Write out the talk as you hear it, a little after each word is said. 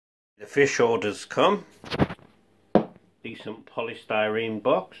The fish orders come. Decent polystyrene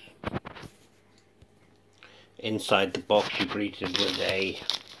box. Inside the box you're greeted with a,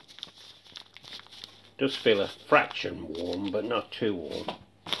 does feel a fraction warm but not too warm.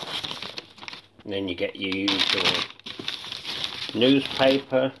 And then you get your usual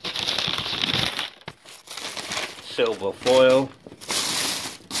newspaper, silver foil,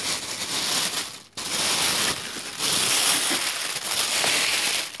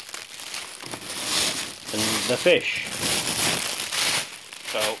 and the fish.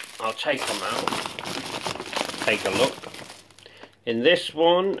 So I'll take them out, take a look. In this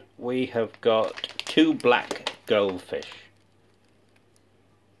one we have got 2 black goldfish.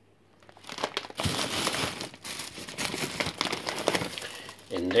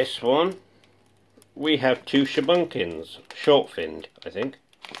 In this one we have 2 shabbunkins, short-finned I think.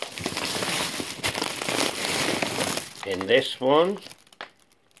 In this one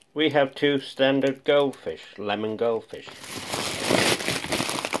we have 2 standard goldfish, lemon goldfish.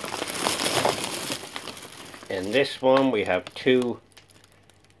 In this one we have 2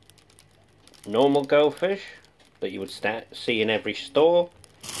 normal goldfish that you would see in every store.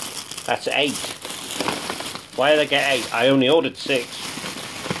 That's 8. Why did I get 8? I only ordered 6.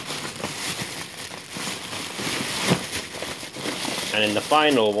 And in the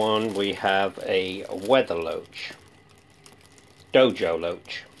final one we have a weather loach. Dojo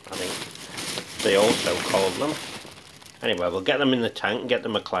loach, I think they also call them. Anyway, we'll get them in the tank and get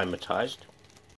them acclimatized.